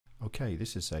Okay,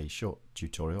 this is a short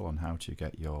tutorial on how to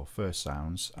get your first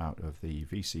sounds out of the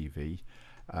VCV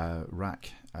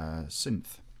Rack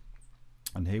synth.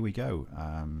 And here we go.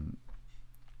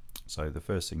 So the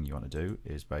first thing you want to do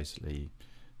is basically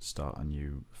start a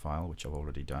new file, which I've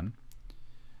already done.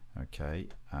 Okay,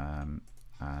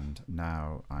 and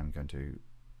now I'm going to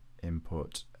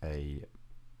input a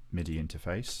MIDI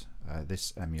interface.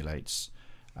 This emulates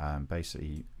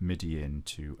basically MIDI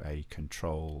into a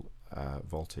control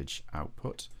voltage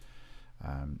output.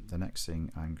 The next thing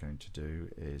I'm going to do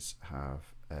is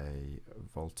have a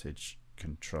voltage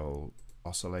control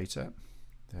oscillator.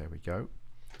 There we go.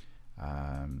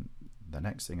 The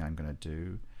next thing I'm going to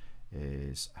do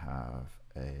is have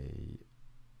a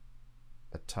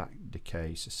attack,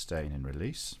 decay, sustain and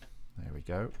release. There we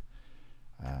go.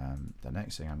 The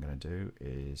next thing I'm going to do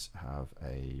is have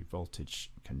a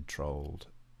voltage controlled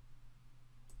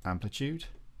amplitude,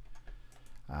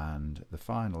 and the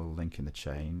final link in the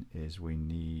chain is we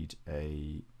need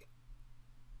a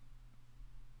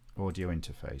audio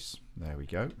interface. There we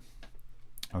go.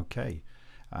 Okay,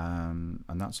 and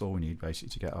that's all we need basically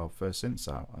to get our first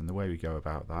synths out. And the way we go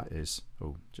about that is,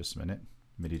 oh, just a minute,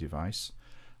 MIDI device.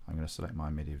 I'm going to select my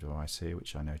MIDI device here,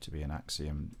 which I know to be an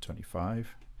Axiom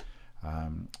 25.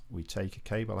 We take a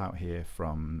cable out here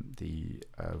from the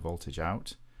voltage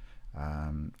out,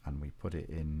 and we put it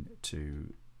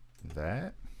into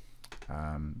there.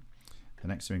 The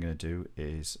next thing we're going to do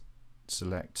is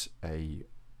select a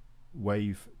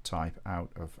wave type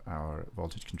out of our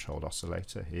voltage controlled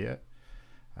oscillator here,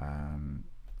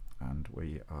 and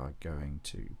we are going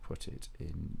to put it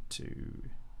into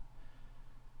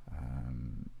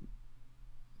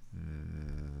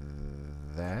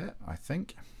there, I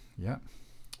think. Yeah.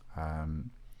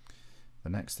 The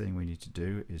next thing we need to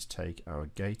do is take our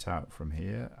gate out from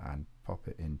here and pop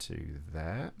it into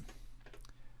there.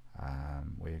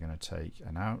 We're going to take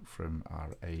an out from our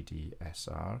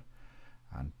ADSR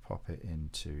and pop it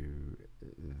into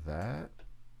there.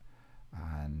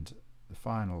 And the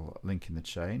final link in the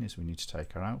chain is we need to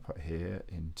take our output here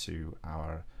into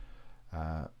our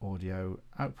audio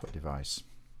output device.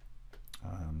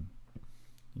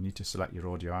 You need to select your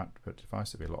audio output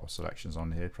device. There'll be a lot of selections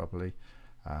on here probably.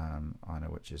 I know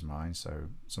which is mine, so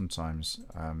sometimes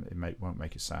it won't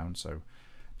make a sound, so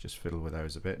just fiddle with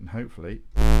those a bit, and hopefully,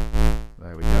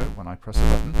 there we go, when I press a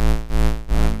button,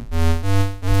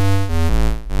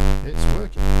 it's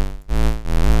working.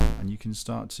 And you can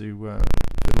start to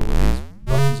fiddle with these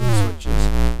buttons and switches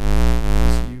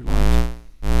as you like.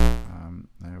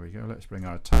 There we go, let's bring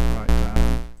our attack right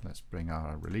down, let's bring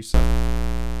our release up.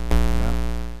 Yeah.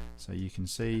 So you can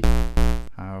see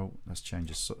how, let's change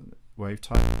a wave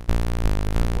type,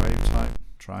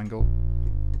 triangle,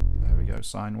 there we go,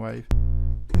 sine wave,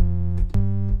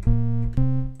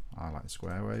 I like the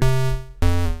square wave,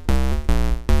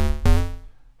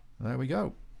 there we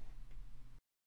go.